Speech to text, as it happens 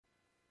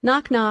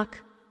Knock, knock.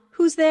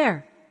 Who's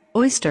there?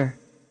 Oyster.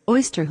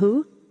 Oyster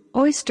who?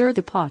 Oyster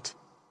the pot.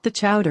 The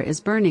chowder is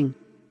burning.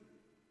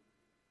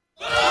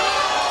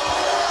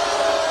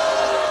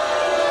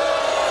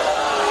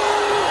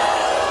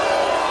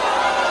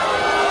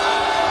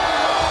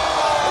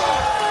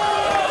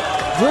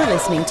 You're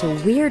listening to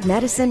Weird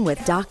Medicine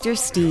with Dr.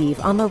 Steve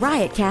on the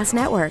Riotcast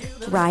Network,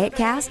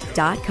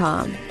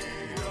 riotcast.com.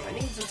 I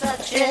need some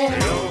touching.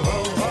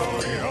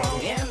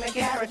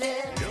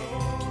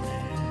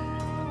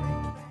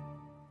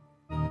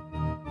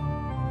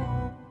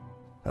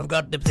 I've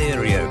got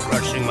diphtheria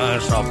crushing my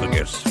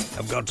esophagus.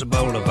 I've got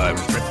Ebola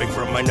virus dripping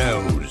from my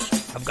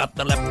nose. I've got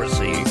the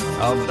leprosy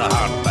of the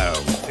heart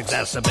valve,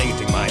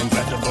 exacerbating my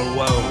incredible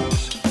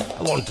woes.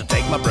 I want to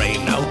take my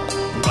brain out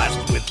and blast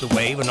it with the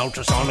wave, an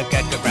ultrasonic,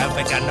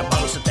 echographic, and a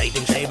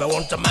pulsating shave. I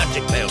want a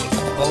magic pill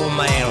for all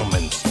my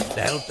ailments,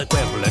 the health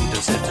equivalent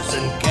to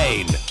Citizen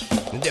Kane.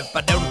 And if I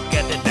don't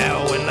get it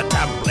now in a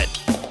tablet,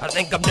 I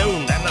think I'm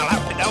doomed and I'll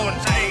have to go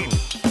insane.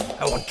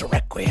 I want a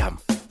requiem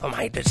for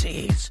my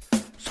disease,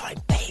 so I'm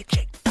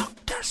paging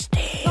Dr.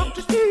 Steve.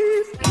 Dr.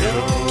 Steve!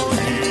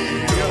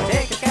 Yo,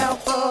 take a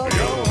scalpel.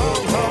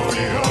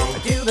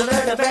 To the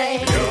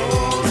vertebrae.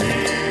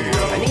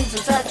 I need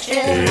some touching.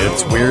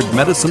 It's Weird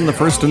Medicine, the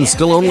first and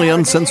still only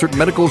uncensored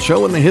medical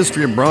show in the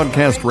history of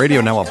broadcast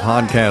radio, now a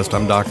podcast.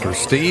 I'm Dr.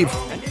 Steve.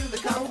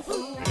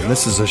 And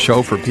this is a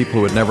show for people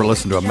who had never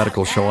listened to a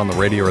medical show on the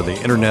radio or the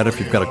internet. If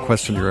you've got a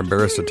question you're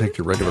embarrassed to take to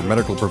your regular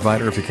medical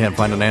provider, if you can't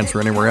find an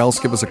answer anywhere else,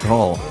 give us a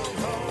call.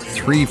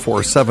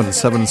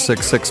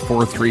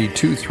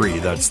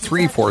 347-766-4323. That's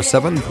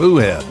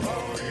 347-POOHEAD.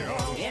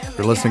 If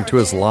you're listening to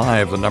us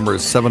live, the number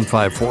is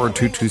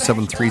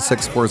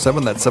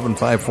 754-227-3647. That's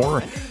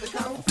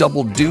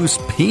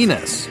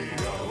 754-double-deuce-penis.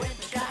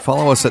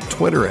 Follow us at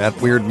Twitter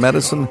at Weird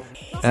Medicine,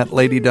 at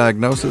Lady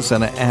Diagnosis,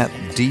 and at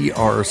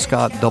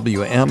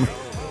DrScottWM.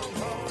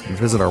 And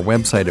visit our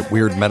website at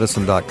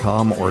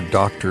weirdmedicine.com or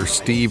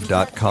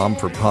drsteve.com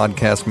for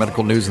podcast,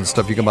 medical news, and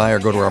stuff you can buy, or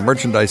go to our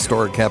merchandise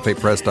store at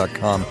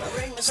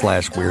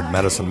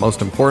cafepress.com/weirdmedicine.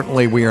 Most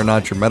importantly, we are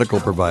not your medical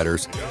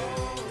providers.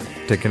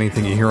 Take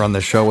anything you hear on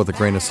this show with a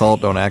grain of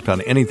salt. Don't act on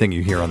anything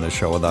you hear on this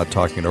show without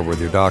talking it over with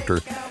your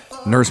doctor,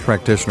 nurse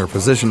practitioner,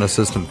 physician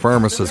assistant,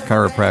 pharmacist,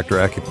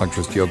 chiropractor,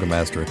 acupuncturist, yoga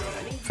master,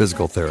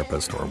 physical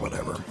therapist, or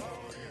whatever.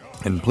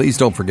 And please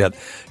don't forget,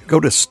 go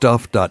to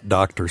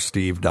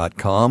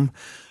stuff.drsteve.com.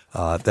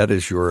 That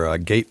is your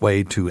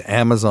gateway to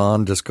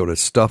Amazon. Just go to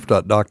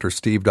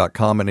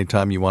stuff.drsteve.com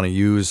anytime you want to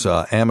use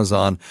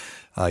Amazon.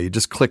 You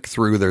just click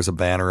through. There's a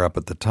banner up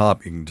at the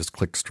top. You can just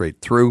click straight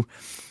through,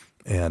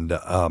 and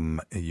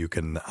you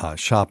can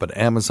shop at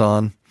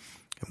Amazon.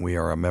 We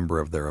are a member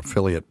of their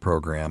affiliate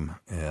program,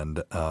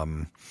 and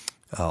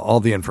all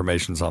the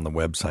information's on the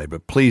website.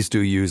 But please do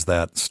use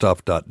that,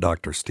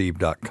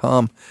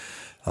 stuff.drsteve.com.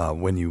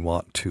 When you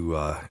want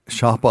to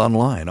shop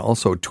online.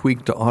 Also,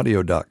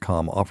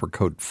 tweakedaudio.com, offer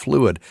code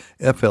FLUID,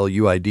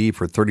 F-L-U-I-D,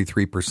 for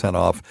 33%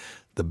 off,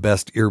 the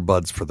best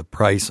earbuds for the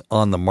price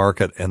on the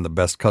market and the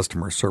best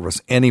customer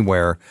service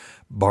anywhere,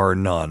 bar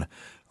none.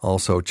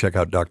 Also, check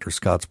out Dr.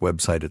 Scott's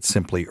website at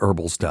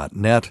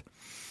simplyherbals.net.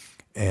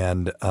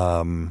 And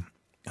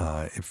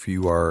if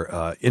you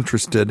are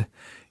interested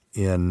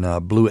in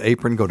Blue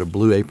Apron, go to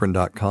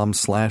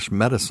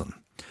blueapron.com/medicine.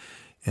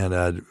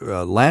 And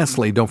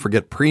lastly, don't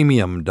forget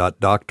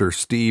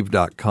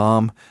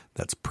premium.drsteve.com.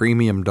 That's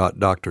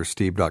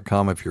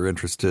premium.drsteve.com if you're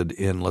interested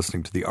in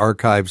listening to the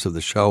archives of the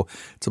show.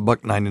 It's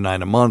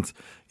 $1.99 a month.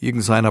 You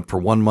can sign up for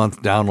 1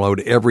 month, download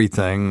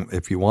everything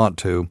if you want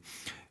to,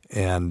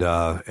 and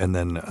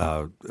then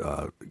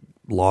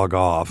log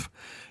off.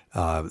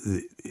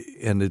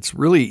 And it's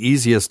really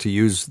easiest to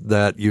use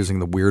that using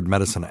the Weird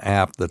Medicine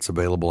app that's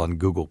available on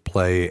Google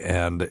Play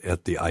and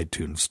at the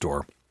iTunes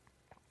Store.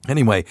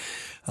 Anyway,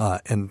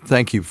 and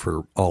thank you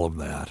for all of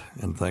that,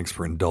 and thanks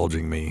for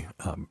indulging me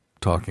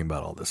talking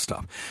about all this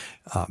stuff.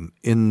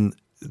 In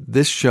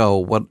this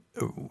show, on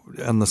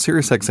the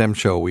SiriusXM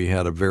show, we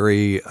had a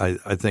very,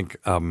 I think,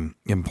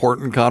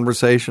 important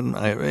conversation.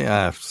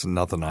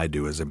 Nothing I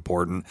do is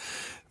important,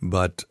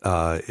 but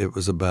it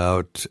was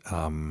about,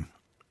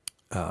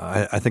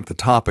 I think the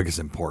topic is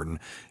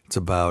important. It's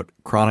about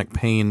chronic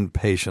pain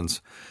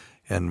patients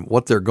and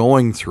what they're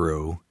going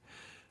through.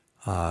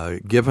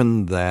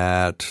 Given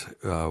that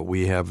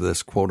we have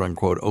this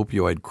quote-unquote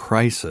opioid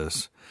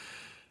crisis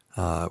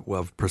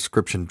of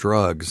prescription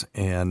drugs,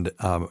 and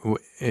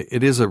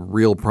it is a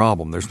real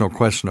problem. There's no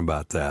question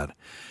about that.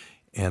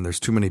 And there's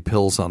too many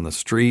pills on the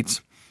streets,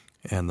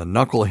 and the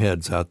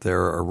knuckleheads out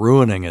there are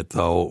ruining it,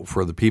 though,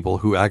 for the people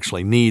who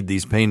actually need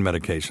these pain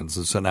medications.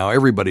 And so now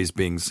everybody's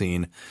being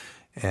seen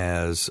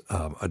as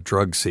a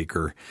drug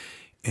seeker.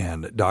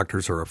 And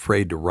doctors are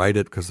afraid to write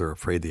it because they're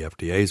afraid the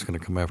FDA is going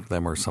to come after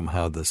them, or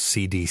somehow the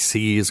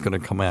CDC is going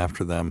to come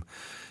after them.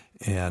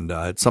 And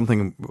it's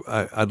something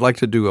I'd like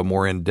to do a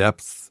more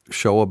in-depth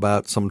show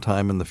about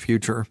sometime in the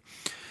future,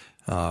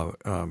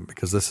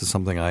 because this is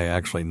something I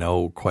actually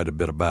know quite a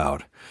bit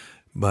about.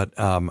 But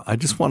I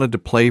just wanted to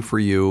play for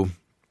you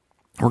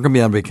we're going to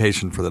be on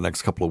vacation for the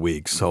next couple of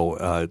weeks, so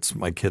it's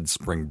my kids'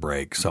 spring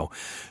break. So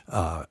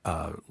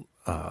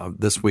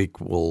this week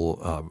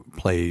we'll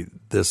play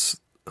this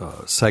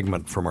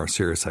segment from our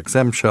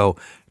SiriusXM show.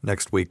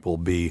 Next week will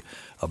be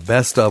a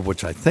best of,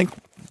 which I think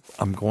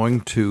I'm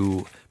going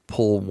to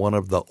pull one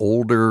of the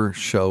older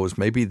shows,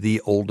 maybe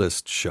the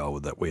oldest show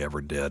that we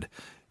ever did,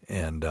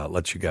 and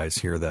let you guys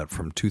hear that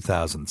from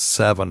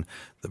 2007,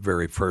 the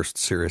very first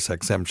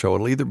SiriusXM show.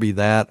 It'll either be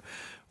that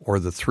or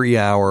the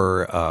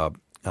 3-hour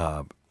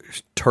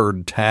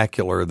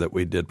Turd-tacular that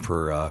we did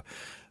for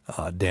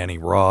Danny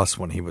Ross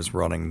when he was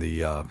running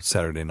the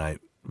Saturday Night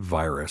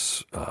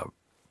Virus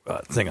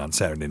thing on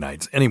Saturday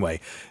nights. Anyway,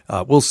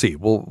 we'll see.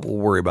 We'll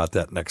worry about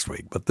that next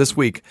week. But this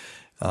week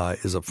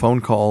is a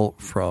phone call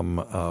from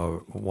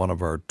one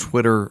of our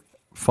Twitter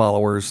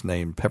followers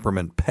named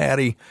Peppermint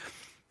Patty,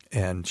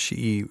 and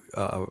she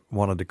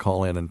wanted to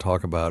call in and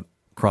talk about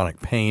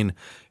chronic pain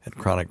and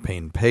chronic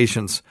pain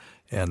patients,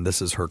 and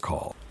this is her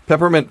call.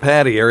 Peppermint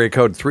Patty, area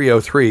code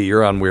 303,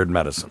 you're on Weird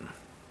Medicine.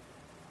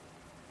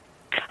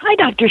 Hi,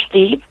 Dr.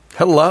 Steve.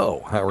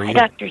 Hello, how are you?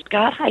 Hi, Dr.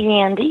 Scott. Hi,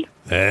 Andy.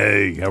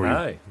 Hey, how are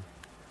you?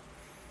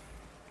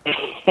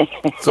 Hi.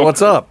 So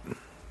what's up?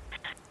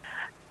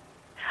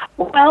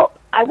 Well,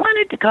 I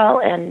wanted to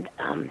call and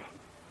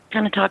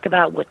kind of talk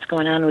about what's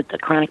going on with the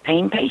chronic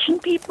pain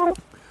patient people.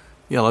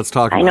 Yeah, let's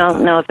talk about I don't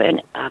that. know if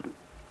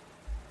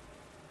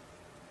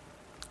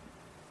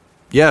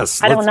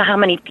Yes. I don't know how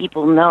many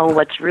people know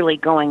what's really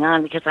going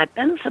on, because I've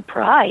been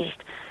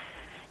surprised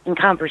in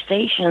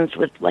conversations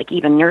with, like,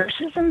 even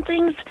nurses and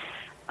things,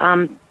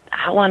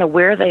 how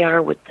unaware they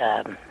are with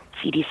the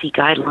CDC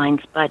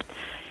guidelines. But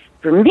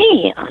for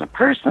me, on a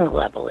personal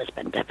level, it's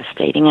been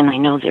devastating, and I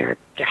know there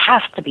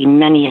has to be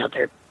many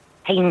other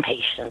pain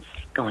patients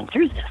going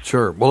through this.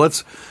 Sure. Well,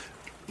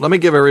 let me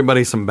give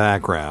everybody some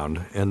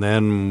background, and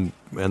then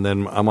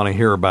I want to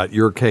hear about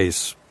your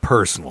case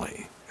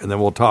personally, and then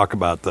we'll talk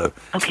about the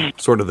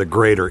sort of the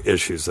greater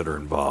issues that are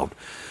involved.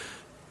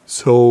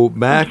 So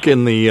back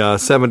in the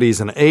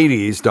 70s and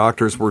 80s,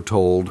 doctors were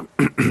told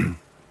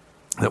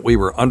that we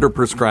were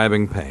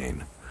underprescribing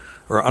pain,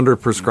 or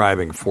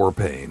underprescribing for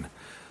pain,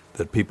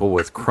 that people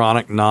with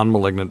chronic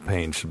non-malignant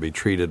pain should be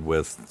treated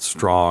with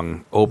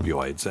strong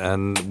opioids.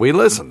 And we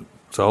listened.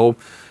 So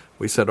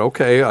we said,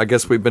 okay, I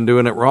guess we've been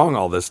doing it wrong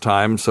all this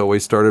time. So we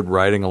started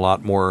writing a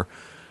lot more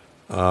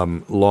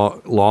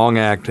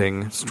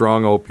long-acting,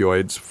 strong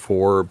opioids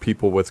for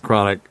people with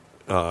chronic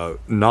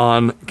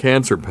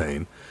non-cancer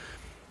pain.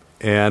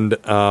 And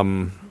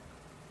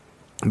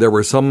there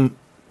were some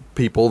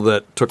people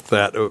that took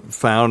that,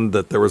 found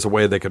that there was a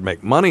way they could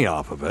make money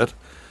off of it,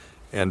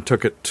 and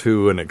took it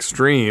to an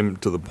extreme,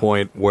 to the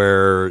point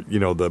where, you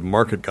know, the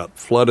market got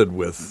flooded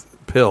with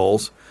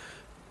pills.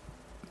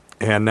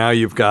 And now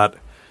you've got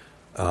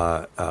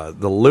the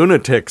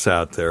lunatics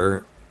out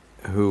there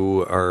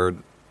who are,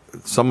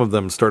 some of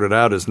them started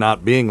out as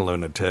not being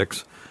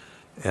lunatics,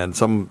 and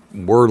some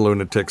were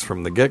lunatics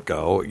from the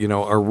get-go, you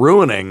know, are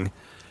ruining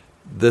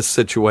this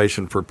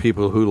situation for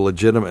people who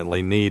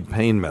legitimately need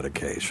pain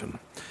medication.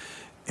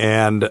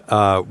 And the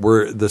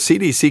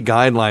CDC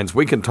guidelines,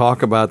 we can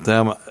talk about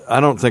them. I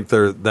don't think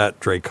they're that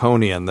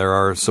draconian. There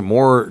are some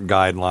more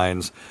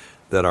guidelines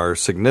that are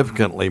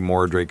significantly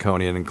more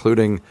draconian,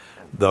 including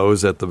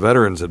those at the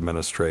Veterans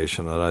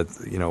Administration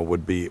that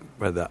would be.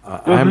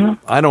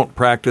 I don't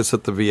practice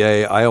at the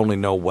VA. I only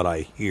know what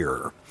I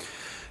hear.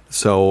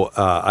 So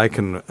I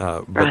can.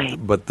 Right.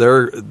 But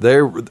they're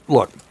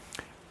look.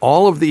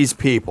 All of these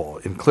people,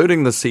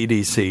 including the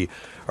CDC,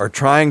 are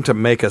trying to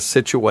make a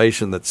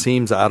situation that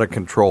seems out of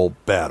control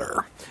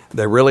better.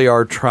 They really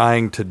are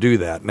trying to do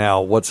that.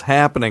 Now, what's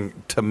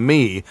happening to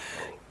me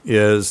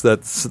is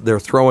that they're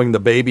throwing the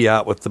baby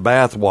out with the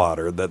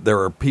bathwater, that there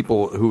are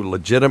people who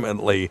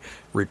legitimately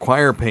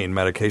require pain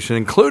medication,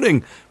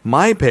 including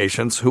my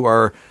patients who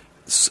are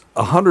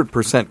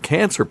 100%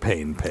 cancer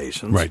pain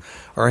patients, right,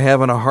 are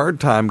having a hard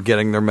time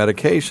getting their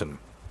medication,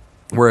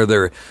 where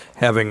they're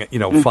having,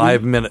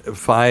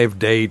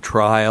 5-day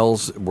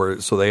trials,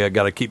 so they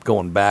got to keep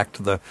going back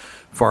to the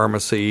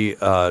pharmacy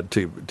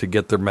to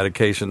get their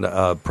medication,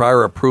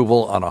 prior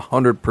approval on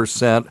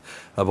 100%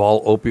 of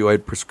all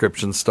opioid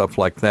prescriptions, stuff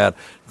like that,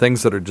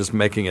 things that are just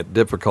making it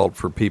difficult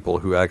for people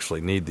who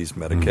actually need these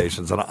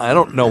medications. And I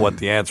don't know what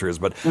the answer is,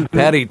 but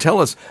Patty,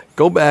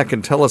 go back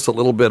and tell us a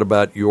little bit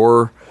about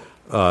your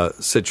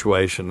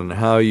situation and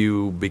how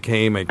you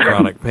became a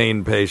chronic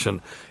pain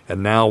patient,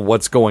 and now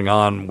what's going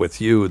on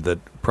with you that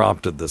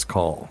prompted this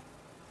call.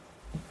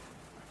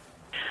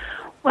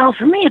 Well,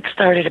 for me, it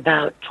started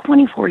about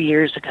 24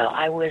 years ago.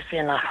 I was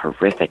in a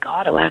horrific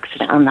auto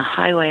accident on the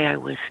highway. I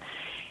was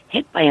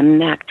hit by a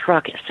Mack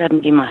truck at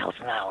 70 miles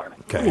an hour.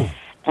 Okay.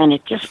 And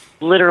it just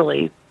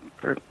literally,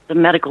 for the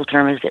medical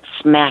term, is it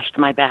smashed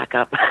my back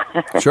up.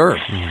 Sure.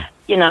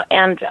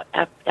 And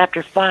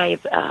after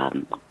 5,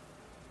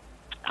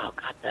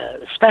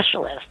 the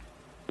specialist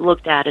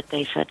looked at it.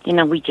 They said,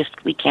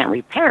 we can't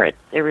repair it.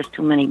 There was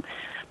too many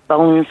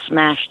bones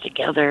smashed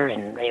together,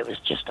 and it was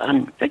just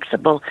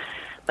unfixable.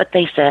 But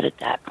they said at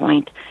that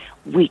point,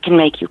 we can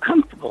make you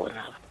comfortable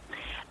enough.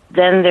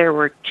 then there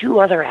were 2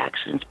 other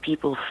accidents.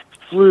 People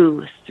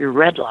flew through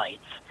red lights.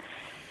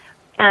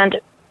 And,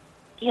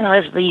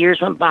 as the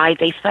years went by,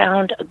 they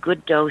found a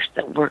good dose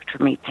that worked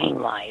for me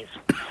pain-wise.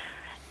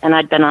 And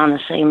I'd been on the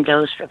same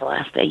dose for the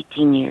last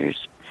 18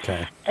 years.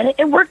 Okay. And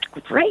it worked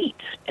great,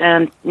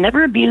 and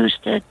never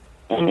abused it.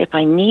 And if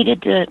I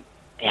needed to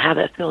have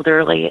it filled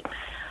early,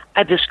 I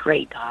have this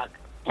great dog,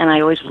 and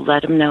I always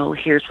let him know,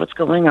 here's what's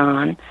going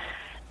on.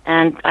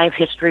 And I have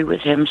history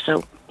with him,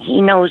 so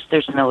he knows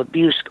there's no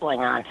abuse going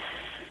on.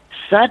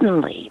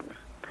 Suddenly,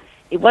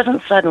 it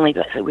wasn't suddenly,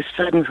 but it was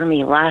sudden for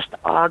me. Last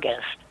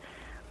August,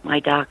 my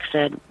doc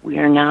said, we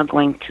are now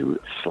going to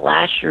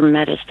slash your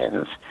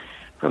medicines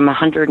from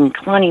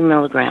 120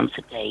 milligrams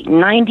a day,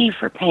 90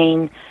 for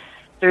pain,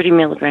 30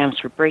 milligrams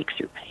for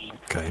breakthrough pain,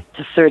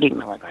 to 30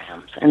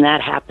 milligrams. And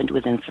that happened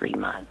within 3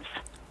 months.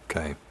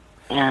 Okay.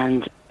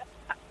 And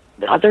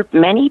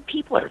many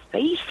people are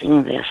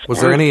facing this.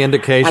 Was there any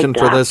indication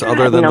for this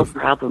other than no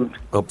problem?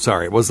 Oh,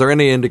 sorry. Was there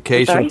any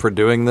indication for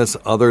doing this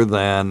other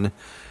than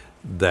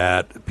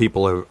that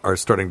people are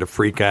starting to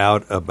freak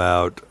out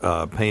about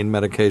pain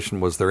medication?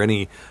 Was there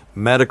any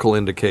medical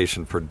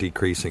indication for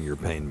decreasing your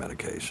pain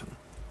medication?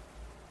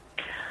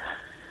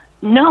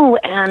 No,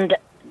 and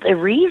the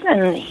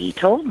reason he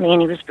told me,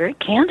 and he was very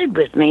candid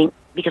with me,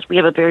 because we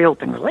have a very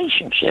open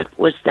relationship,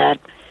 was that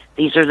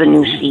these are the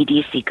new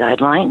CDC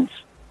guidelines,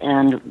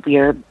 and we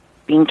are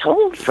being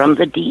told from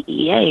the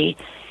DEA,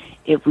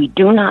 if we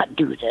do not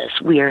do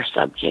this, we are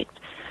subject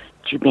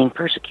to being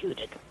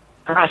prosecuted.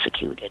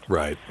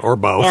 Right, or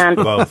both. And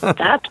both.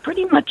 That's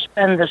pretty much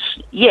been that's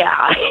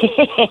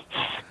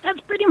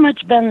pretty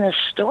much been the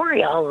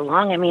story all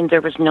along. I mean,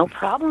 there was no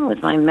problem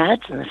with my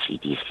meds, and the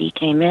CDC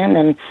came in,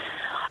 and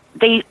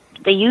they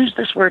use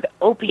this word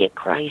opiate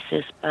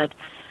crisis, but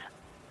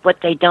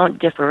what they don't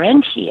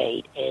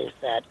differentiate is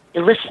that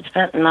illicit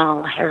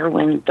fentanyl,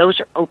 heroin, those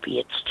are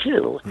opiates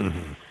too.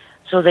 Mm-hmm.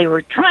 So they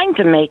were trying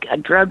to make a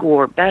drug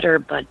war better,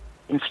 but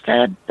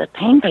instead the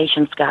pain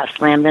patients got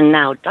slammed, and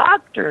now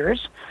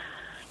doctors,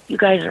 you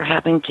guys are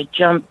having to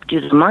do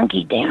the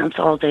monkey dance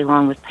all day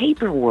long with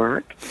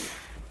paperwork,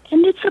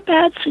 and it's a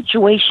bad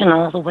situation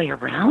all the way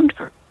around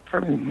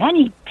for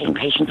many pain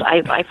patients.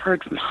 I've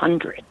heard from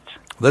hundreds.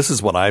 This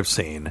is what I've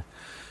seen,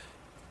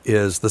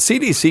 is the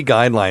CDC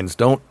guidelines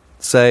don't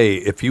say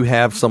if you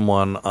have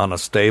someone on a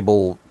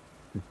stable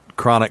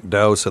chronic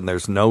dose and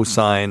there's no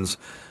signs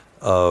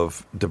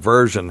of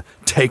diversion,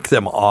 take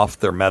them off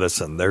their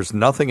medicine. There's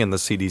nothing in the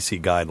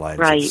CDC guidelines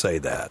that say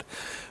that.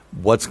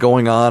 What's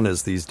going on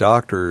is these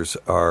doctors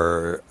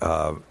are,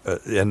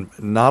 and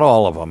not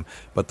all of them,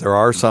 but there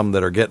are some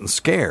that are getting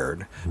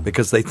scared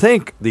because they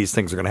think these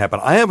things are going to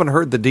happen. I haven't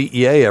heard the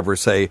DEA ever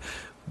say,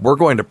 we're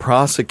going to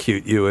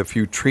prosecute you if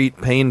you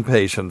treat pain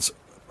patients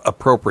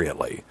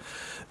appropriately.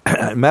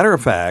 Matter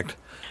of fact,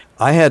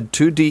 I had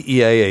 2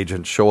 DEA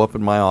agents show up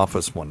in my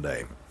office one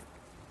day,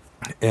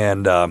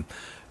 and I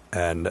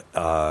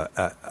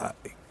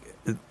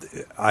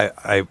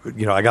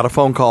got a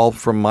phone call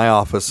from my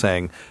office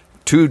saying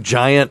 2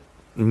 giant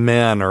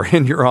men are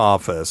in your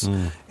office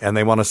and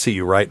they want to see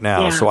you right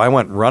now. Yeah. So I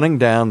went running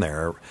down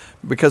there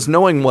because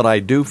knowing what I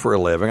do for a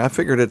living, I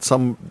figured at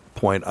some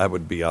point I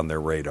would be on their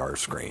radar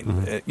screen.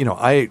 Mm-hmm.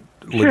 I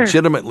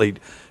legitimately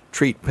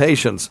treat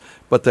patients,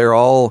 but they're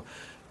all,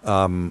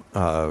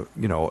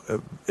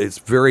 it's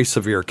very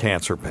severe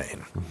cancer pain.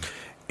 Mm-hmm.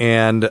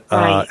 And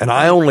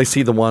I only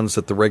see the ones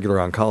that the regular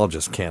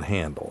oncologist can't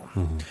handle.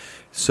 Mm-hmm.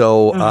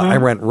 So I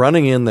went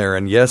running in there,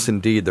 and yes,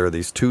 indeed, there are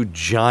these 2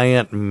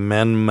 giant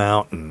men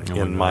mountain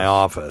in my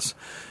office.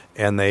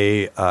 And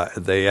they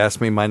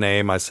asked me my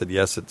name. I said,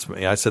 yes, it's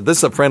me. I said, this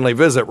is a friendly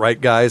visit, right,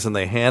 guys? And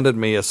they handed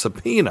me a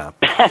subpoena.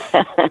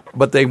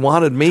 But they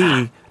wanted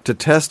me to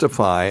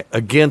testify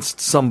against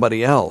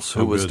somebody else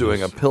who was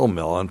doing a pill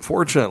mill.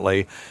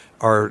 Unfortunately,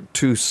 our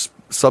 2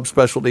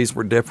 subspecialties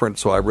were different,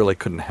 so I really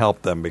couldn't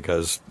help them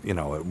because,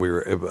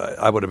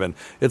 I would have been,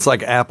 it's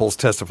like apples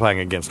testifying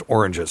against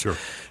oranges. Sure.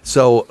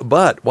 So,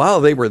 but while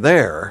they were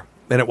there,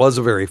 and it was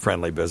a very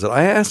friendly visit,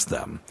 I asked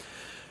them,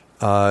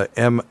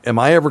 am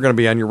I ever going to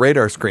be on your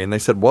radar screen? They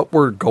said, what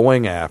we're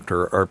going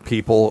after are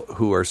people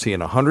who are seeing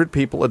 100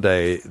 people a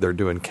day. They're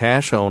doing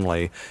cash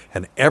only,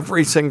 and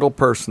every single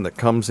person that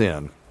comes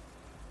in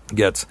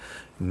gets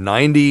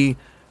 90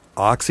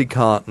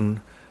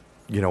 OxyContin,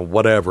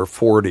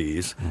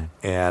 40s,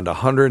 and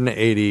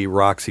 180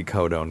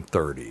 Roxycodone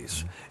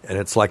 30s. And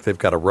it's like they've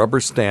got a rubber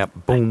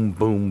stamp, boom,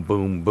 boom,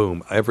 boom,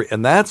 boom.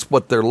 And that's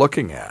what they're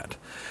looking at.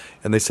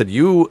 And they said,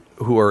 you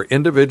who are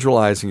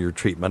individualizing your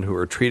treatment, who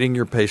are treating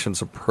your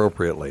patients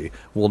appropriately,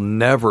 will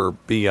never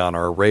be on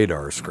our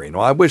radar screen.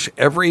 Well, I wish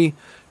every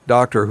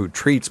doctor who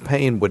treats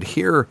pain would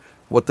hear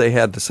what they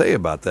had to say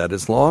about that,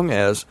 as long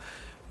as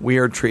we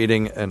are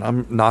treating, and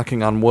I'm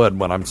knocking on wood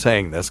when I'm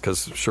saying this,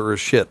 because sure as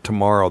shit,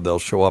 tomorrow they'll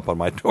show up on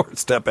my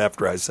doorstep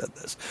after I said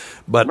this.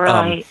 But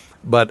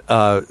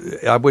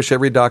I wish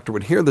every doctor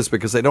would hear this,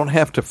 because they don't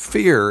have to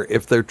fear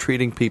if they're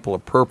treating people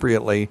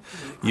appropriately,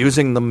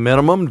 using the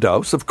minimum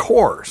dose, of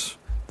course,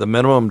 the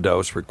minimum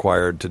dose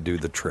required to do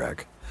the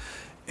trick.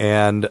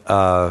 and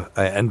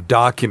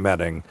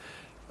documenting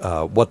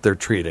what they're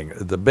treating.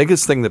 The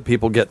biggest thing that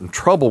people get in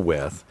trouble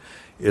with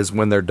is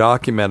when they're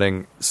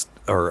documenting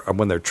or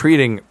when they're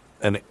treating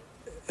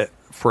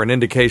for an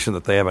indication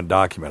that they haven't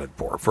documented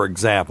for. For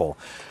example,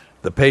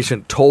 the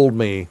patient told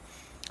me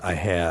I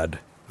had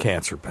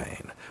cancer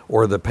pain,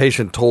 or the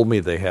patient told me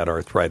they had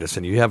arthritis,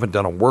 and you haven't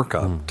done a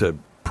workup to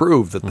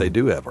prove that they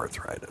do have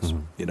arthritis.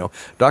 You know,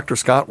 Dr.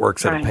 Scott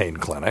works at a pain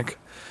clinic.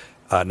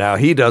 Now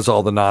he does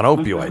all the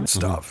non-opioid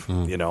stuff.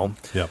 You know.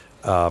 Yep.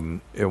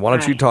 And why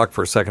don't you talk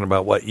for a second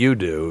about what you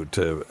do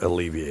to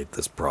alleviate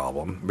this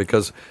problem?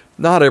 Because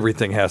not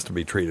everything has to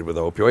be treated with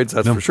opioids,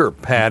 that's for sure.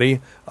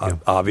 Patty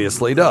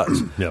obviously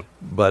does. Yep.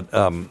 But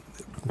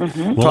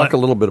talk a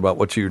little bit about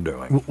what you're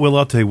doing. Well,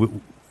 I'll tell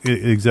you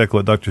exactly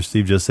what Dr.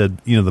 Steve just said.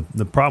 You know,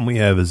 the problem we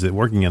have is that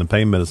working in a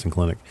pain medicine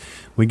clinic,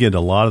 we get a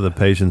lot of the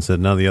patients that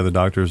none of the other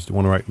doctors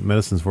want to write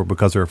medicines for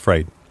because they're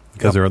afraid,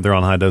 because they're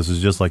on high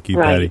doses, just like you,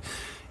 Patty.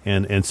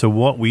 And so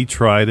what we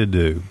try to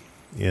do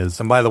is...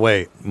 And by the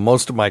way,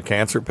 most of my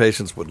cancer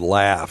patients would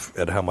laugh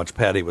at how much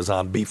Patty was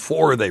on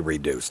before they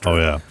reduced her.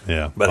 Oh,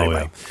 yeah. But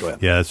anyway, go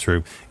ahead. Yeah, that's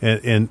true.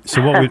 And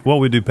so what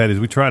we do, Patty, is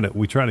we try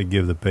to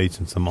give the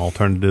patient some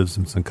alternatives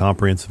and some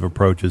comprehensive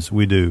approaches.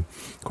 We do,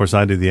 of course,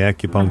 I do the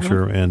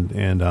acupuncture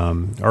and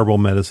herbal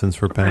medicines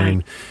for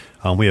pain.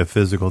 We have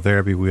physical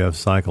therapy. We have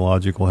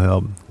psychological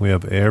help. We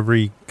have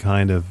every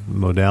kind of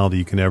modality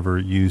you can ever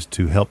use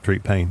to help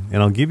treat pain.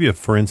 And I'll give you,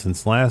 for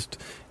instance, I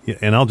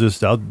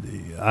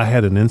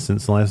had an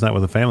instance last night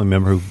with a family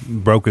member who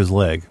broke his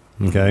leg.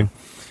 Okay.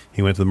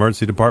 He went to the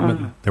emergency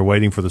department. They're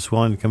waiting for the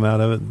swelling to come out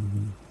of it.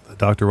 The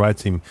doctor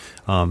writes him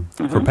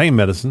for pain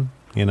medicine,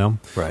 you know.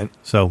 Right.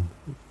 So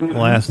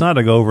last night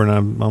I go over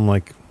and I'm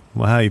like,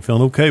 well, how are you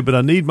feeling? Okay, but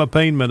I need my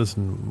pain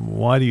medicine.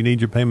 Why do you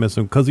need your pain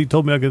medicine? Because he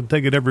told me I could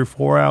take it every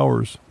 4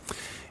 hours.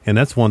 And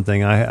that's one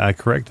thing I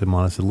corrected him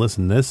on. I said,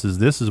 listen, this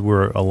is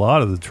where a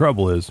lot of the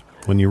trouble is.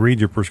 When you read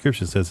your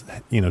prescription, it says,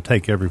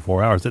 take every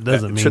 4 hours. That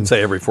doesn't mean... It should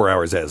say every 4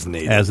 hours as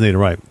needed. As needed,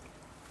 right.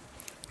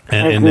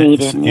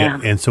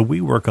 And so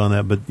we work on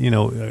that. But,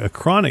 a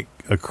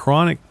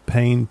chronic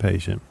pain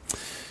patient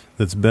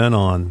that's been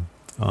on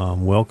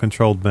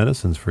well-controlled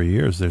medicines for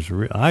years,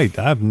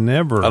 I've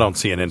never... I don't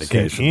see an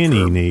indication seen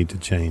any need to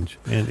change.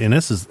 And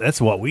that's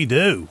what we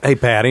do. Hey,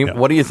 Patty,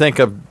 what do you think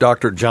of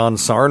Dr. John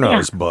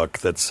Sarno's book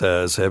that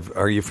says,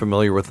 are you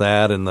familiar with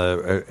that? And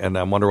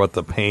I wonder what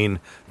the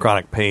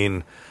chronic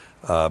pain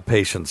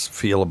patients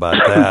feel about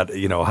that.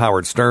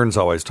 Howard Stern's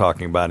always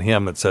talking about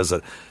him. It says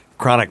that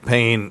chronic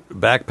pain,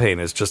 back pain,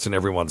 is just in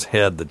everyone's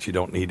head, that you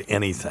don't need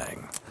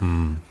anything.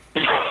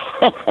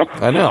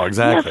 I know,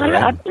 exactly.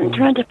 Yes, I've been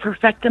trying to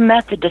perfect a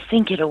method to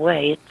think it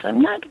away. I'm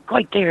not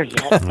quite there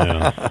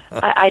yet.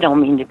 I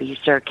don't mean to be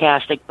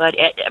sarcastic, but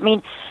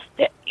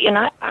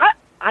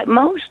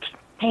most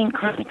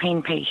chronic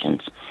pain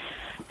patients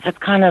have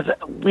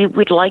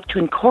we'd like to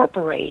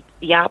incorporate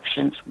the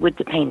options with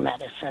the pain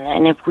medicine.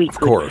 And if we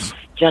could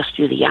just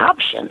do the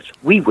options,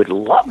 we would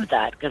love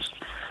that, because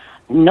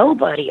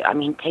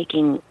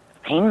taking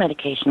pain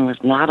medication was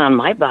not on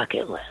my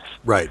bucket list.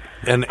 Right.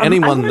 And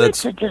anyone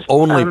that's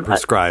only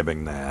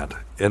prescribing that,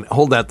 and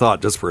hold that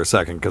thought just for a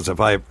second, because if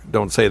I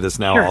don't say this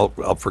now,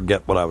 I'll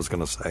forget what I was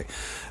going to say.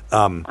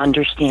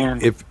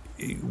 Understand. If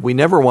we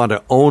never want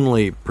to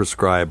only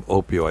prescribe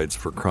opioids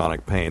for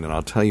chronic pain, and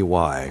I'll tell you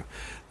why.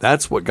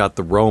 That's what got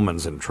the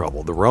Romans in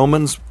trouble. The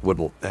Romans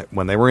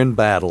when they were in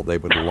battle, they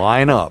would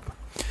line up,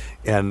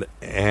 and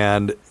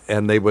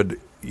they would,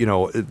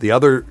 the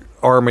other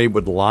army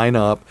would line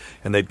up,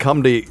 and they'd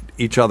come to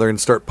each other and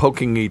start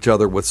poking each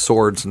other with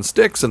swords and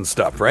sticks and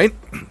stuff, right?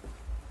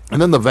 And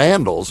then the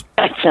Vandals...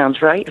 That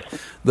sounds right.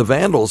 The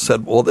Vandals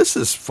said, well, this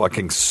is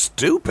fucking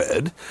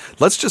stupid.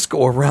 Let's just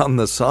go around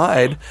the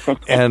side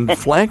and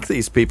flank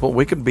these people.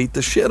 We can beat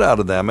the shit out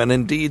of them. And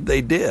indeed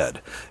they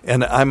did.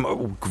 And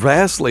I'm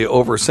vastly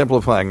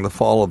oversimplifying the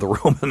fall of the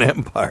Roman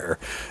Empire.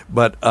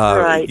 But,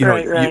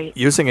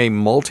 using a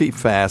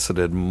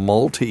multifaceted,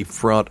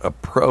 multi-front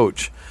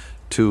approach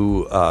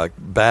to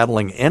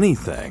battling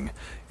anything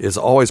is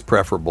always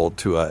preferable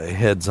to a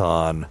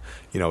heads-on,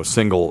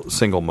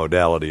 single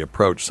modality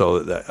approach.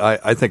 So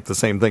I think the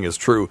same thing is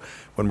true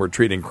when we're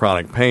treating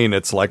chronic pain.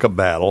 It's like a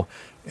battle,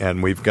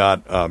 and we've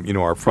got our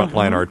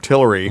frontline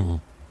artillery,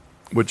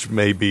 which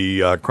may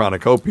be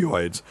chronic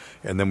opioids,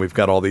 and then we've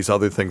got all these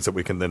other things that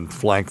we can then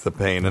flank the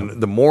pain.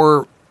 And the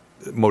more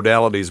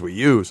modalities we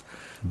use,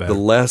 the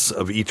less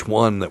of each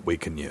one that we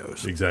can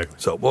use. Exactly.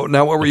 So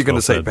now what were you going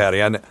to say,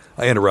 Patty? I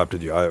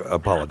interrupted you. I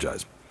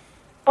apologize.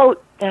 Oh,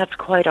 that's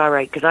quite all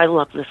right, because I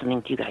love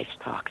listening to you guys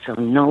talk, so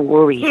no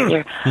worries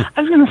there.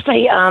 I was going to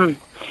say,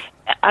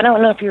 I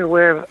don't know if you're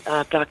aware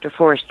of Dr.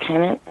 Forrest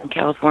Tennant in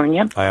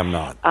California. I am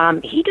not.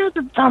 He does,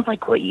 it sounds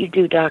like what you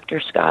do,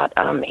 Dr. Scott.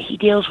 He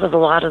deals with a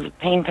lot of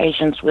pain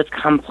patients with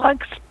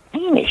complex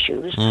pain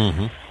issues,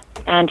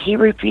 and he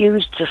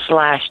refused to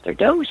slash their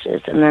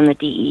doses, and then the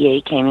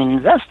DEA came and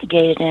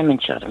investigated him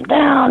and shut him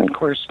down. Of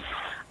course,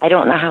 I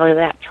don't know how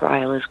that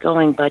trial is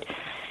going, but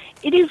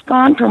it has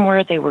gone from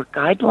where they were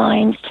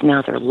guidelines to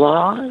now they're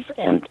laws,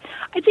 and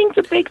I think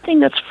the big thing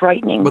that's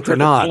frightening. But they're for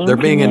the not. pain They're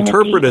being community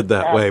interpreted is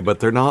that way, but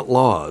they're not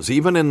laws.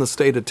 Even in the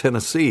state of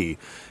Tennessee,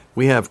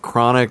 we have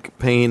chronic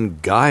pain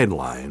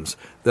guidelines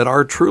that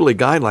are truly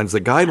guidelines. The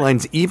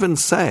guidelines even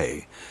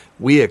say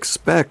we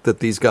expect that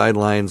these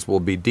guidelines will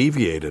be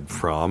deviated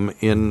from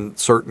in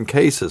certain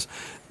cases.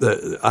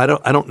 I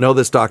don't know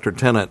this, Dr.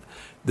 Tennant,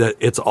 that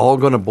it's all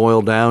going to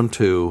boil down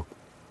to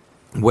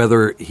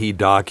whether he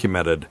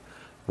documented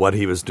what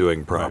he was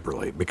doing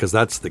properly, because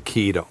that's the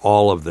key to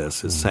all of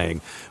this, is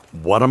saying,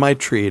 what am I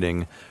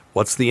treating?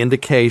 What's the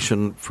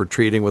indication for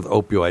treating with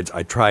opioids?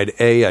 I tried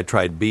A, I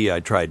tried B, I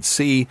tried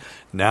C.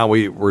 Now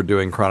we're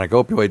doing chronic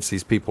opioids.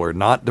 These people are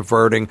not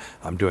diverting.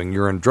 I'm doing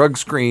urine drug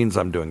screens.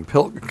 I'm doing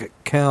pill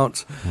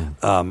counts.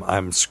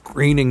 I'm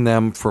screening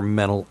them for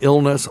mental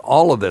illness,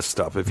 all of this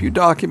stuff. If you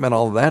document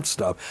all of that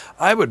stuff,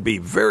 I would be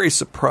very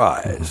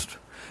surprised.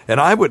 And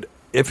I would,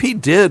 if he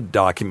did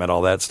document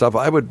all that stuff,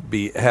 I would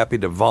be happy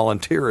to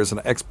volunteer as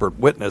an expert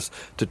witness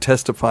to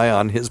testify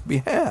on his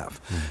behalf.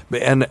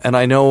 And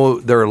I know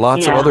there are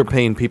lots of other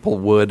pain people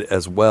would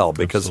as well,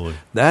 because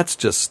that's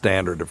just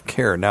standard of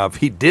care. Now, if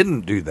he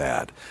didn't do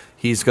that,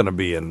 he's going to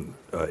be in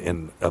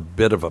a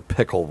bit of a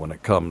pickle when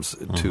it comes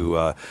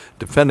to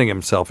defending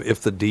himself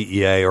if the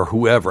DEA or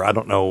whoever, I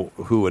don't know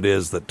who it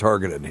is that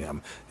targeted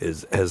him,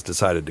 has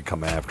decided to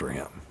come after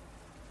him.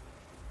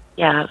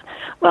 Yeah.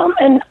 Well,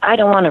 and I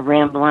don't want to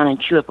ramble on and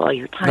chew up all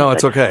your time. No,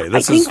 it's okay.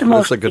 This is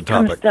a good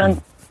topic. It comes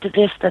down to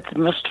this, that the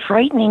most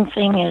frightening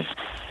thing is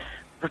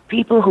for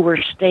people who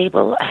were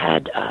stable,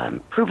 had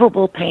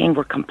provable pain,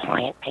 were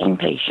compliant pain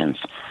patients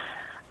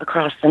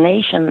across the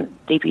nation,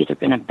 they've either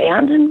been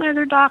abandoned by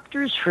their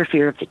doctors for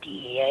fear of the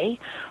DEA,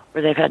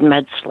 or they've had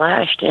meds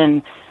slashed,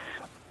 and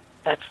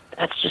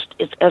that's just,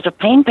 it's, as a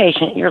pain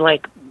patient, you're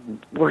like,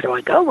 where do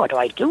I go? What do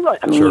I do?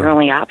 I mean, your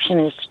only option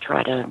is to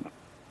try to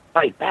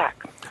fight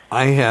back.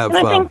 I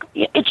think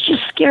it's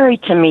just scary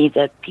to me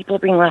that people are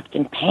being left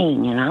in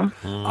pain, you know?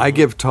 I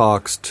give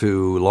talks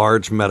to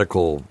large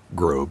medical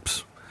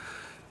groups,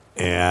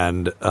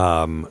 and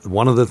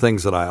one of the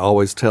things that I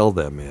always tell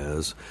them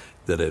is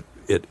that it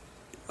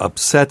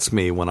upsets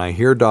me when I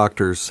hear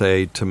doctors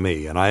say to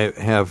me, and I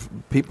have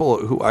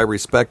people who I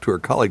respect who are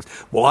colleagues,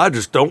 well, I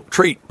just don't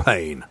treat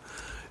pain.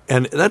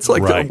 And that's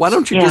like, why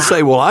don't you just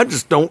say, well, I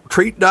just don't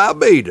treat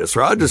diabetes,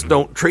 or I just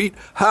don't treat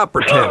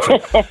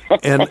hypertension.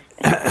 And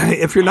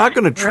if you're not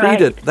going to treat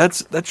it,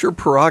 that's your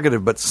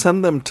prerogative, but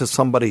send them to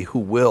somebody who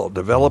will.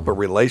 Develop a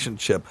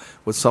relationship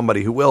with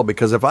somebody who will.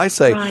 Because if I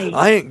say,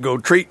 I ain't go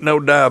treat no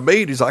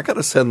diabetes, I got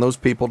to send those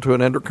people to an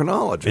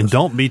endocrinologist. And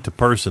don't beat the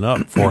person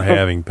up for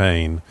having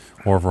pain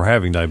or for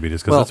having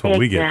diabetes, because that's what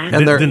we get.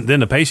 And then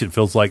the patient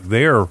feels like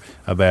they're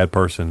a bad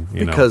person.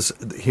 Because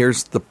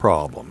here's the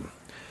problem.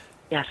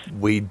 Yes.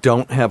 We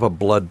don't have a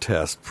blood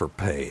test for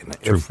pain.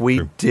 If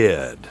we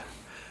did,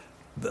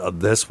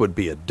 this would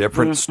be a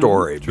different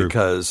story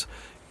because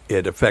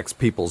it affects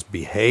people's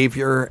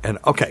behavior. And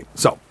okay,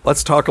 so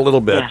let's talk a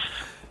little bit.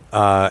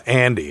 Yes.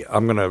 Andy,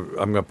 I'm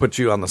gonna put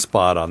you on the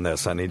spot on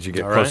this. I need you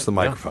to get close to the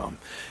microphone.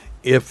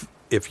 Yeah.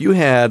 If you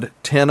had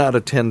 10 out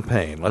of 10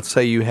 pain, let's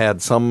say you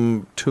had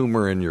some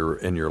tumor in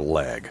your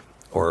leg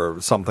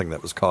or something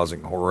that was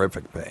causing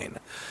horrific pain,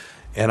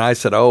 and I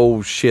said,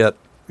 "Oh shit,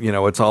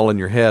 it's all in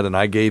your head," and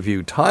I gave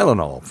you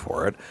Tylenol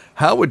for it,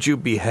 how would you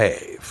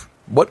behave?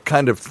 What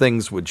kind of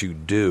things would you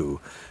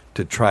do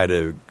to try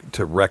to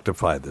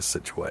rectify this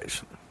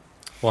situation?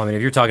 Well, I mean,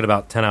 if you're talking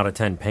about 10 out of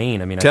 10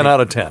 pain, I mean... 10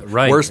 out of 10.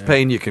 Right. Worst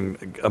pain you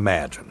can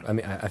imagine. I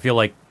mean, I feel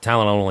like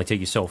Tylenol will only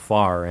take you so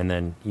far, and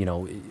then,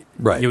 you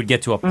would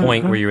get to a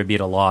point where you would be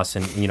at a loss,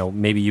 and,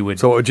 maybe you would...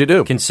 So what would you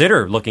do?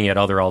 Consider looking at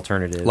other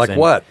alternatives. Like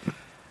what?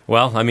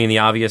 Well, I mean, the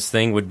obvious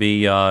thing would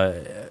be,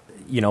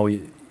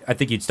 I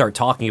think you'd start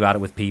talking about it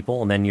with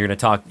people, and then you're going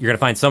to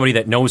find somebody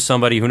that knows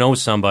somebody who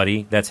knows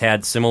somebody that's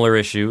had similar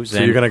issues.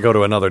 So you're going to go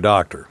to another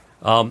doctor?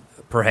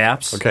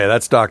 Perhaps. Okay,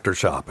 that's doctor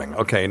shopping.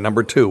 Okay,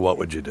 number 2, what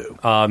would you do?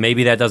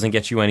 Maybe that doesn't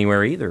get you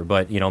anywhere either,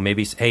 but,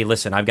 maybe, hey,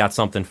 listen, I've got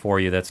something for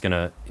you that's going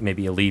to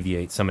maybe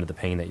alleviate some of the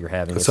pain that you're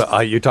having. So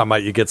you're talking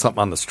about you get something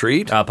on the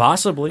street?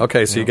 Possibly.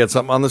 Okay, so you get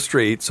something on the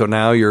street, so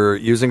now you're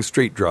using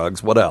street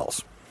drugs. What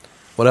else?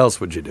 What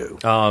else would you do?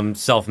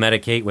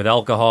 Self-medicate with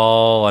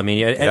alcohol. I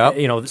mean,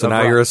 so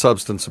now you're a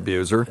substance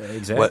abuser.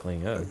 Exactly.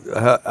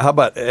 How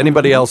about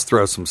anybody else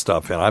throw some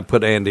stuff in? I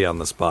put Andy on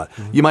the spot.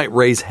 You might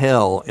raise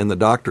hell in the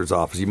doctor's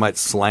office. You might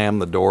slam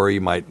the door.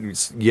 You might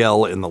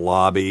yell in the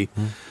lobby.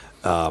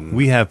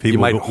 We have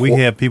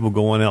people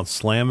going out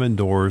slamming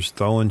doors,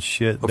 throwing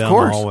shit down the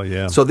hallway.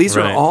 Yeah. So these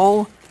are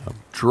all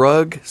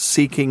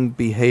drug-seeking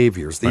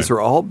behaviors. These are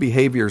all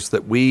behaviors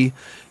that we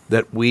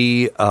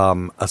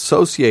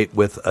associate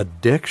with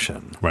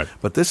addiction. Right.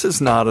 But this is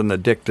not an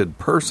addicted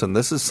person.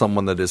 This is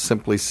someone that is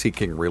simply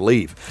seeking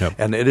relief. Yep.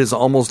 And it is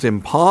almost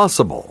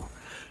impossible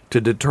to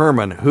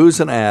determine who's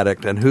an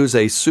addict and who's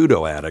a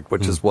pseudo-addict,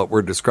 which is what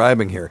we're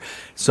describing here.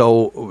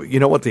 So you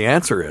know what the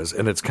answer is,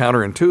 and it's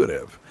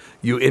counterintuitive.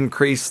 You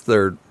increase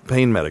their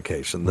pain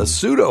medication. The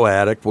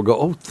pseudo-addict will go,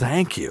 oh,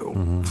 thank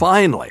you,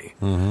 finally.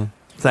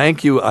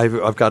 thank you,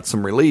 I've got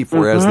some relief.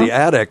 Whereas the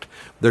addict,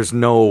 there's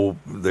no,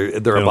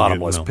 they're a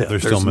bottomless pit.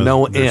 There's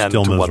no end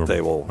to what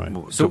they will.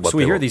 Right. So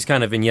we hear these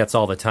kind of vignettes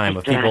all the time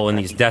of people in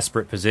these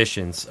desperate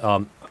positions.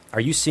 Are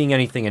you seeing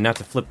anything, and not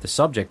to flip the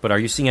subject, but are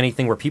you seeing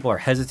anything where people are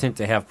hesitant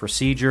to have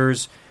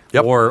procedures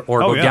or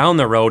go down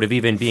the road of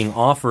even being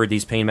offered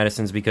these pain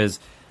medicines because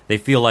they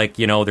feel like,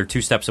 they're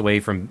 2 steps away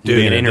from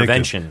doing an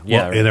intervention?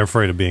 Well, and they're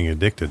afraid of being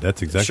addicted.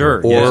 That's exactly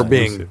sure. right. Or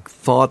being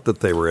thought that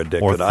they were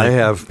addicted. I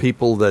have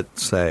people that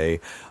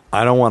say,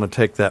 I don't want to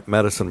take that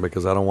medicine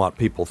because I don't want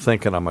people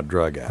thinking I'm a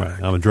drug addict.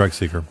 Right. I'm a drug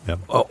seeker. Yep.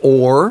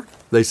 Or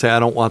they say, I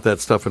don't want that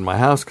stuff in my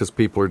house because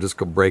people are just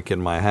going to break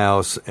in my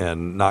house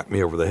and knock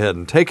me over the head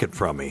and take it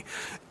from me.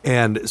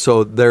 And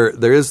so there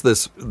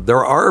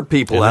are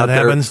people out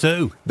there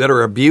that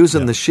are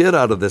abusing the shit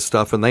out of this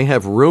stuff, and they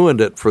have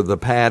ruined it for the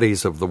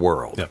Patties of the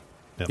world.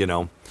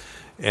 Yep.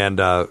 And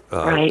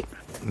right.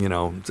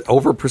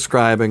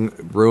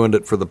 Overprescribing ruined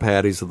it for the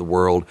Patties of the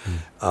world.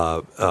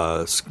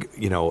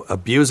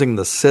 Abusing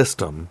the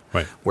system,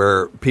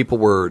 where people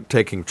were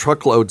taking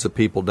truckloads of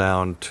people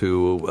down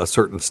to a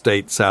certain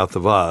state south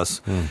of us,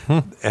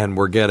 and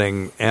were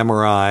getting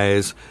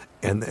MRIs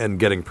and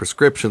getting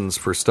prescriptions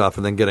for stuff,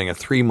 and then getting a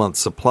 3-month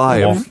supply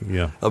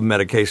of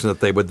medication that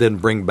they would then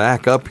bring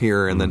back up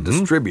here and then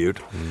distribute.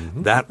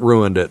 That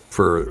ruined it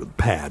for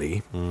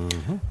Patty.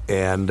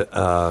 And,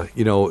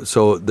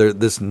 so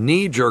this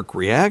knee-jerk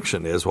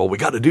reaction is, well, we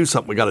got to do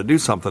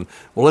something.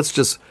 Well,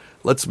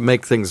 let's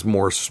make things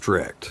more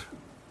strict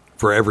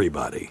for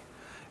everybody.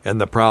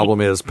 And the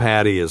problem is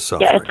Patty is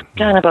suffering. Yeah, it's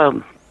kind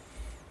of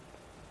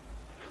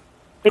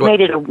they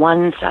made it a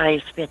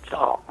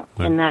one-size-fits-all,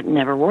 and that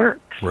never works.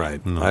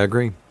 Right. No. I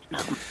agree. No.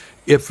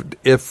 If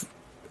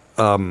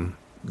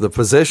the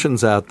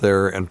physicians out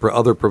there and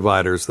other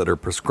providers that are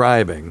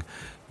prescribing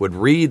would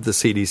read the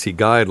CDC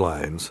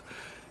guidelines,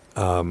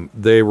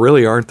 they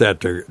really aren't that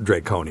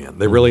draconian.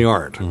 They really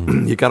aren't.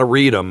 You got to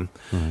read them.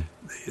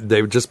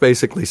 They just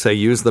basically say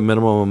use the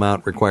minimum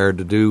amount required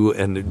to do,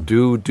 and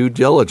do due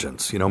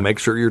diligence. Make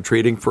sure you're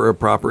treating for a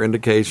proper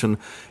indication,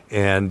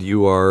 and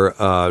you are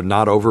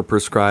not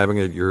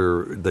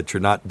overprescribing. That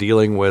you're not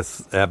dealing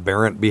with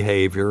aberrant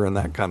behavior and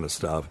that kind of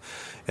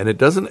stuff. And it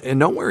doesn't. And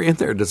nowhere in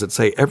there does it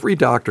say every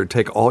doctor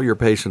take all your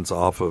patients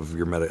off of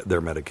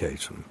their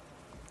medication.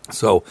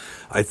 So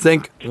I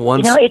think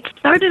once it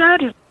started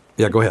out as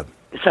go ahead.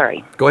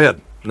 Sorry. Go ahead.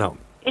 No.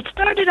 It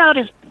started out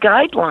as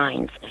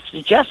guidelines,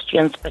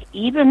 suggestions, but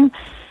even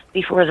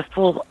before the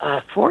full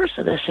force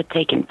of this had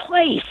taken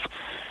place,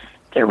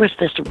 there was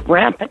this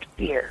rampant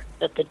fear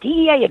that the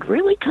DEA had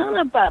really kind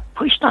of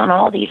pushed on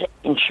all these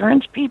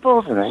insurance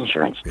people and the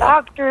insurance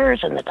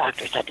doctors, and the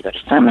doctors had to go to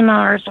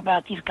seminars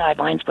about these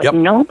guidelines, but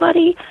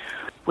nobody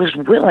was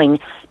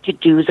willing to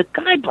do the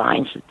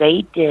guidelines.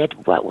 They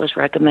did what was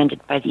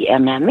recommended by the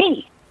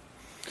MME.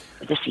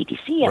 The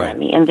CDC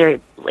MME, and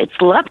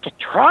it's left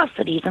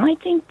atrocities. And I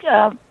think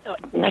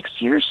next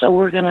year or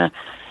so,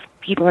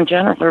 people in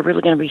general are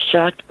really going to be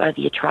shocked by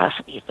the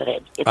atrocities that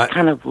it's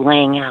kind of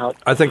laying out.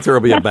 I think there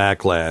will be a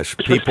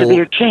backlash.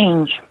 Severe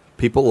change.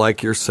 People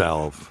like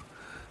yourself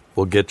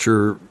will get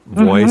your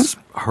voice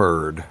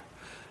heard.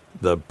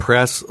 The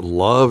press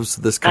loves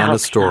this kind of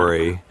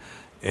story.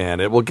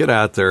 And it will get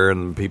out there,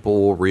 and people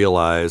will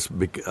realize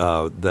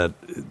that,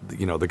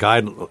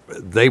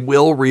 they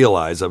will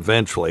realize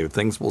eventually,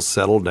 things will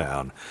settle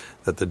down,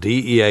 that the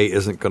DEA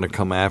isn't going to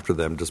come after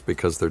them just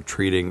because they're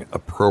treating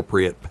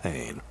appropriate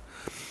pain.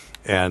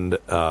 And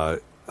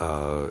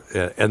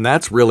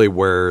that's really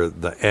where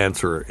the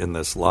answer in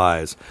this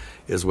lies,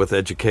 is with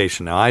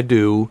education. Now, I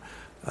do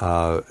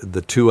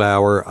the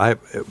 2-hour.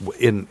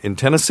 In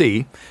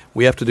Tennessee,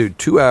 we have to do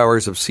 2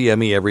 hours of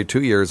CME every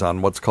 2 years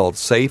on what's called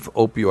safe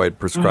opioid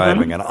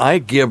prescribing, and I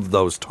give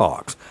those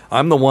talks.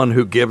 I'm the one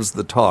who gives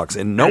the talks,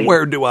 and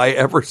nowhere do I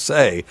ever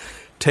say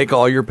take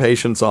all your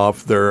patients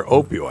off their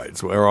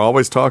opioids. We're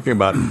always talking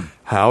about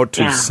how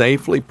to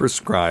safely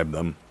prescribe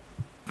them.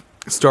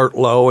 Start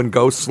low and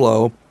go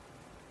slow.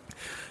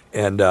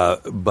 And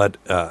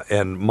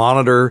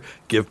monitor,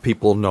 give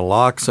people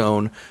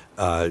naloxone,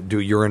 do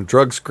urine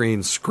drug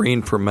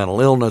screen for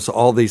mental illness,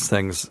 all these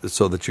things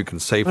so that you can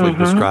safely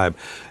prescribe.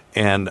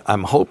 And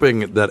I'm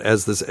hoping that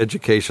as this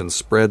education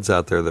spreads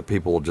out there, that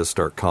people will just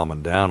start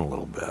calming down a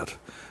little bit.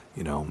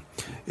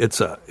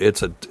 It's a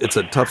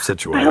tough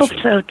situation. I hope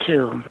so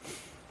too.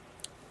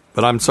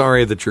 But I'm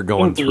sorry that you're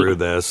going through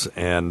this,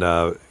 and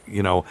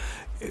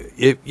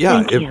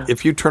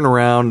if you turn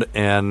around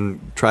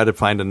and try to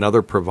find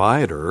another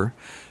provider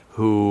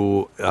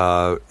who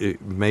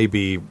may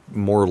be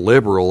more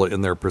liberal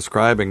in their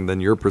prescribing than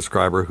your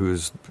prescriber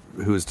who's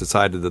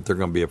decided that they're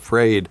going to be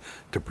afraid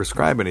to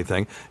prescribe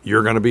anything,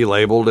 you're going to be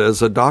labeled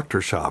as a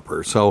doctor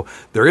shopper. So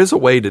there is a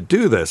way to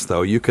do this,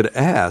 though. You could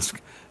ask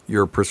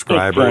your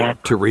prescriber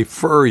to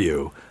refer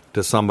you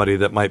to somebody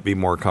that might be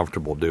more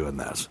comfortable doing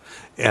this.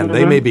 And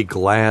they may be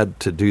glad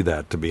to do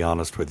that, to be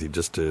honest with you,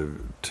 just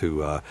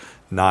to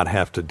not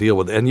have to deal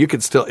with it. And you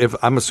could still, if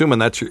I'm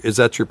assuming is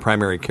that your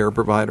primary care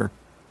provider?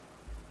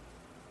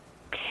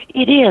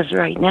 It is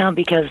right now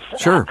because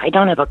Sure. I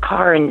don't have a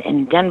car,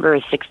 and Denver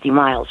is 60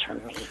 miles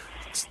from me.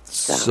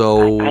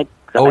 So, I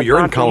you're in talked to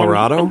him. He's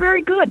Colorado? been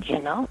very good, you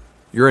know.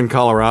 You're in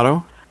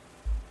Colorado?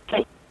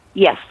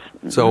 Yes.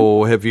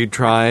 So have you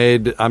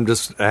tried, I'm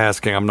just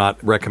asking, I'm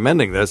not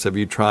recommending this, have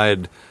you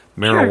tried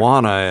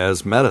marijuana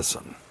as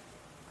medicine?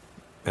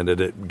 And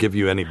did it give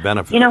you any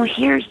benefit? You know,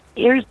 here's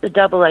the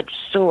double-edged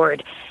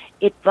sword.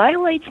 It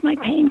violates my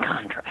pain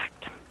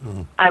contract.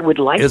 I would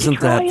like Isn't to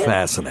try that it,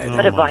 fascinating?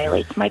 but it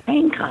violates my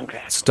pain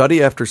contract.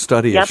 Study after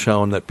study has Yep.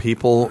 shown that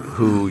people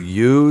who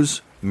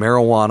use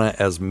marijuana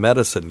as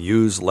medicine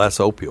use less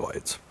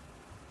opioids.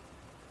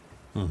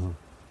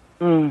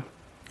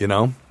 You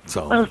know?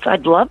 So Well, so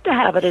I'd love to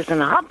have it as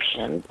an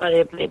option, but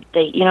if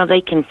they, you know, they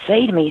can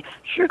say to me,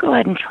 "Sure, go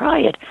ahead and try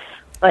it."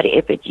 But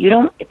if you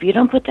don't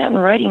put that in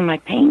writing in my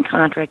pain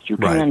contract, you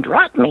can Right. then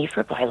drop me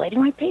for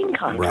violating my pain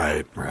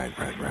contract.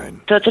 Right.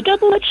 So it's a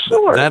double-edged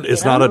sword. That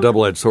is you not know? a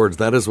double-edged sword.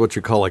 That is what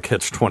you call a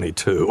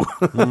catch-22.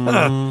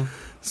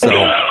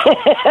 So,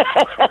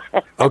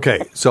 okay.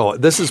 So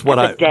this is what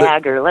a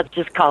dagger. Let's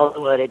just call it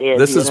what it is.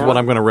 This is you know? what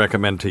I'm going to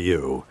recommend to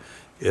you,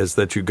 is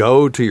that you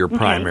go to your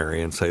primary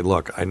and say,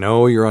 look, I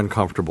know you're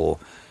uncomfortable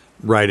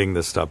writing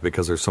this stuff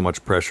because there's so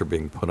much pressure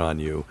being put on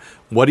you.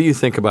 What do you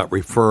think about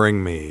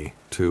referring me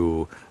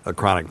to a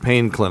chronic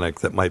pain clinic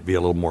that might be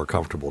a little more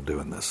comfortable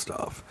doing this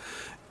stuff?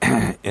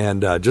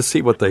 And just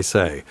see what they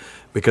say.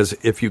 Because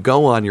if you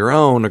go on your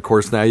own, of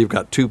course, now you've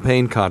got 2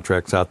 pain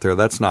contracts out there.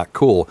 That's not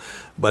cool.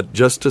 But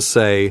just to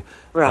say,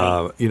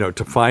 Right.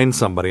 to find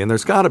somebody, and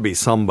there's got to be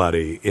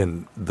somebody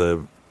in the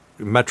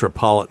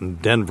metropolitan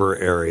Denver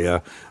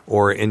area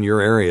or in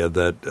your area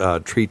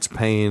that treats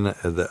pain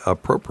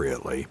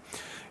appropriately.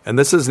 And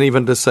this isn't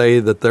even to say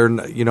that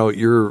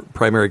your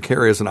primary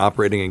care isn't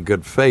operating in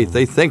good faith.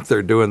 They think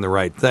they're doing the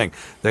right thing.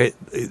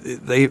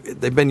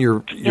 They've been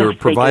your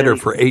provider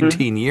for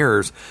 18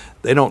 years.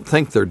 They don't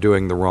think they're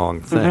doing the wrong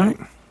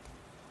thing.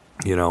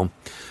 You know,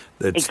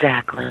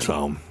 Exactly.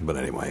 So, but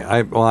anyway,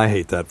 I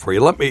hate that for you.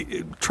 Let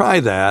me try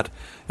that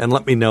and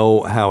let me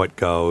know how it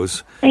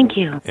goes. Thank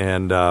you.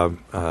 And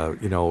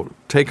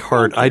take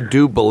heart. I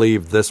do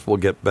believe this will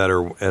get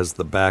better as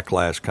the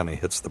backlash kind of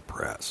hits the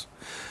press.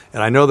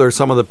 And I know there's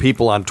some of the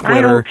people on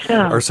Twitter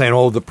are saying,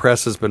 oh, the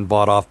press has been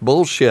bought off.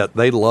 Bullshit.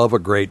 They love a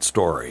great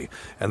story.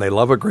 And they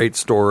love a great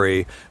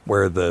story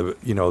where the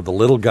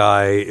little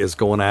guy is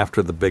going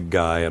after the big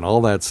guy and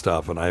all that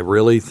stuff. And I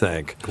really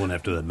think... Going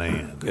after the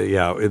man.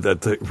 Yeah,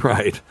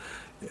 right.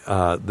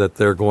 That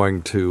they're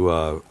going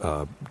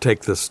to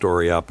take this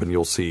story up, and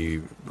you'll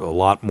see a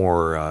lot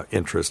more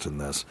interest in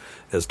this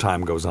as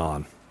time goes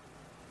on.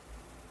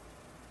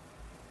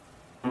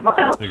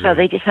 Well, so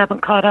they just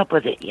haven't caught up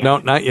with it yet. No,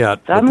 not yet,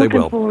 So but I'm they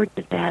looking will. forward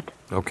to that.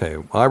 Okay.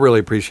 Well, I really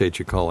appreciate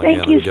you calling in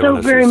Thank and you giving so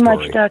us very your much,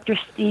 story. Dr.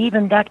 Steve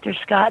and Dr.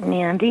 Scott and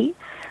Andy.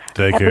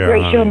 Take Have care, a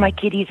great honey. show, and my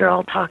kitties are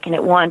all talking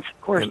at once.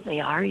 Of course they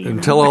are.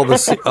 And tell all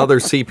the other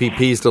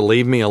CPPs to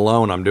leave me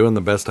alone. I'm doing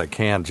the best I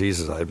can.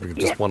 Jesus, I'm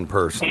just one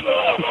person.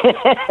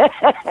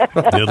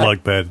 Good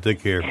luck, Pat.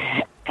 Take care.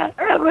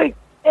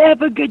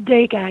 Have a good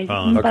day, guys.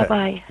 Fine.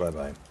 Bye-bye.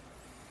 Bye-bye.